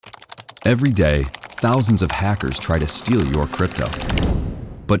Every day, thousands of hackers try to steal your crypto.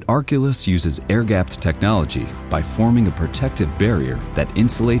 But Arculus uses air-gapped technology by forming a protective barrier that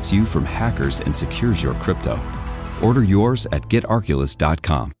insulates you from hackers and secures your crypto. Order yours at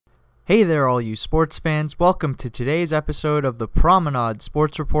getarculus.com. Hey there, all you sports fans. Welcome to today's episode of the Promenade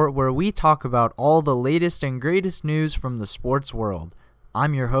Sports Report, where we talk about all the latest and greatest news from the sports world.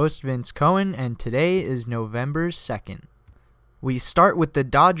 I'm your host, Vince Cohen, and today is November 2nd. We start with the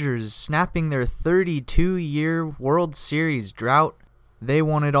Dodgers snapping their 32-year World Series drought. They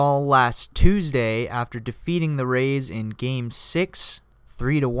won it all last Tuesday after defeating the Rays in Game 6,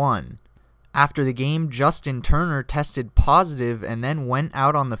 3-1. After the game, Justin Turner tested positive and then went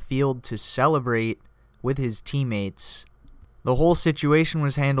out on the field to celebrate with his teammates. The whole situation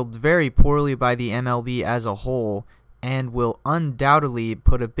was handled very poorly by the MLB as a whole and will undoubtedly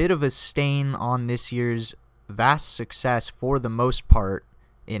put a bit of a stain on this year's vast success for the most part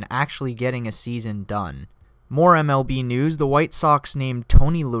in actually getting a season done. More MLB news, the White Sox named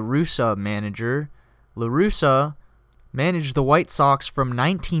Tony La Russa manager. La Russa managed the White Sox from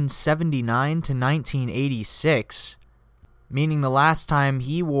 1979 to 1986, meaning the last time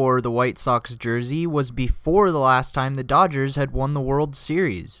he wore the White Sox jersey was before the last time the Dodgers had won the World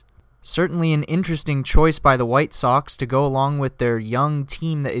Series. Certainly an interesting choice by the White Sox to go along with their young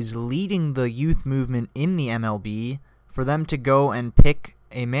team that is leading the youth movement in the MLB, for them to go and pick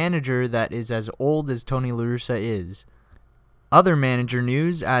a manager that is as old as Tony La Russa is. Other manager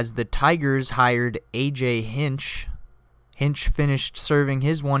news, as the Tigers hired A.J. Hinch. Hinch finished serving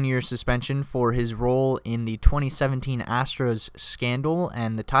his one-year suspension for his role in the 2017 Astros scandal,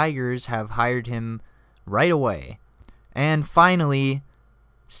 and the Tigers have hired him right away. And finally,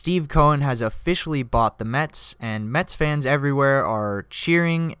 Steve Cohen has officially bought the Mets, and Mets fans everywhere are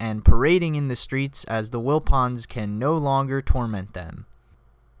cheering and parading in the streets as the Wilpons can no longer torment them.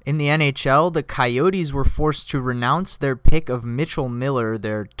 In the NHL, the Coyotes were forced to renounce their pick of Mitchell Miller,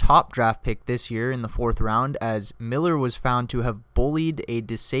 their top draft pick this year in the 4th round, as Miller was found to have bullied a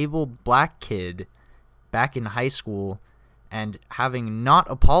disabled black kid back in high school, and having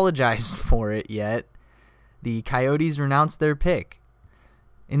not apologized for it yet, the Coyotes renounced their pick.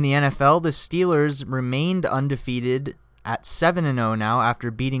 In the NFL, the Steelers remained undefeated at 7-0 now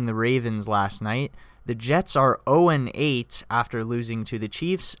after beating the Ravens last night. The Jets are 0-8 after losing to the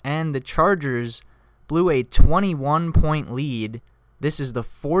Chiefs, and the Chargers blew a 21-point lead. This is the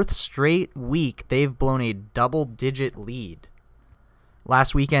 4th straight week they've blown a double-digit lead.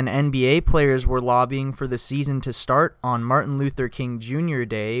 Last weekend, NBA players were lobbying for the season to start on Martin Luther King Jr.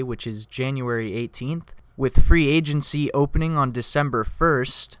 Day, which is January 18th. With free agency opening on December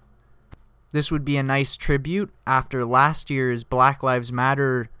 1st. This would be a nice tribute after last year's Black Lives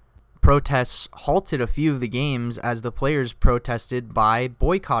Matter protests halted a few of the games as the players protested by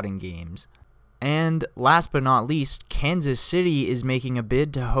boycotting games. And last but not least, Kansas City is making a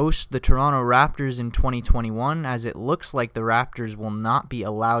bid to host the Toronto Raptors in 2021, as it looks like the Raptors will not be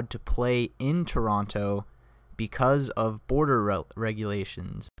allowed to play in Toronto because of border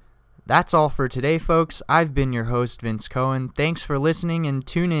regulations. That's all for today, folks. I've been your host, Vince Cohen. Thanks for listening, and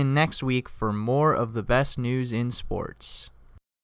tune in next week for more of the best news in sports.